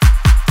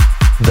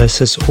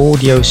This is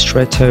Audio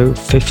Stretto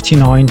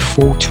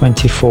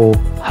 59424.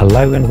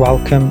 Hello and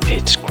welcome,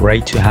 it's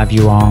great to have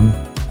you on.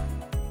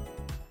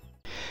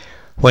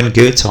 When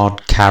goods are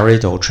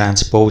carried or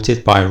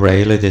transported by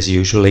rail, it is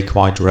usually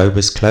quite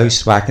robust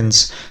closed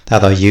wagons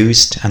that are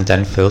used and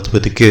then filled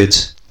with the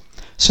goods.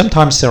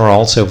 Sometimes there are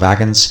also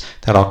wagons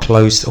that are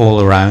closed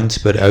all around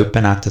but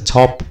open at the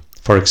top,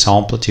 for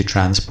example to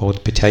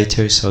transport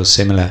potatoes or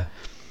similar.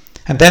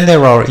 And then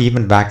there are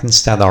even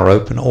wagons that are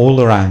open all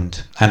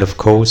around, and of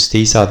course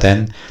these are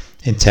then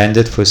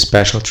intended for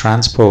special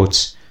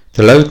transports.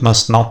 The load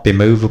must not be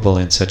movable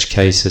in such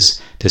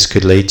cases. This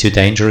could lead to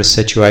dangerous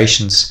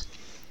situations.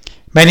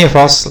 Many of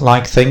us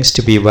like things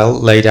to be well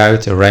laid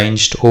out,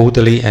 arranged,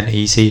 orderly and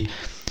easy,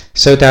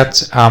 so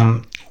that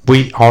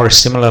we are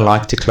similar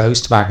like to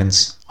closed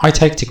wagons. I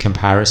take the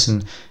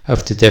comparison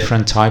of the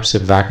different types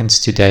of wagons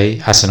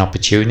today as an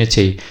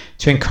opportunity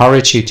to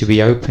encourage you to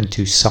be open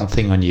to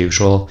something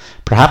unusual,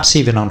 perhaps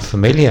even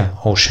unfamiliar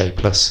or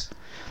shapeless,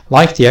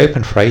 like the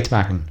open freight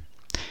wagon.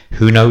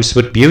 Who knows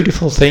what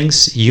beautiful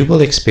things you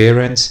will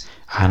experience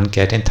and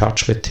get in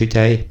touch with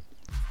today.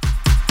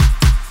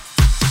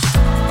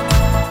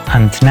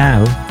 And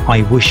now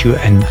I wish you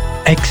an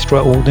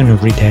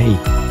extraordinary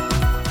day.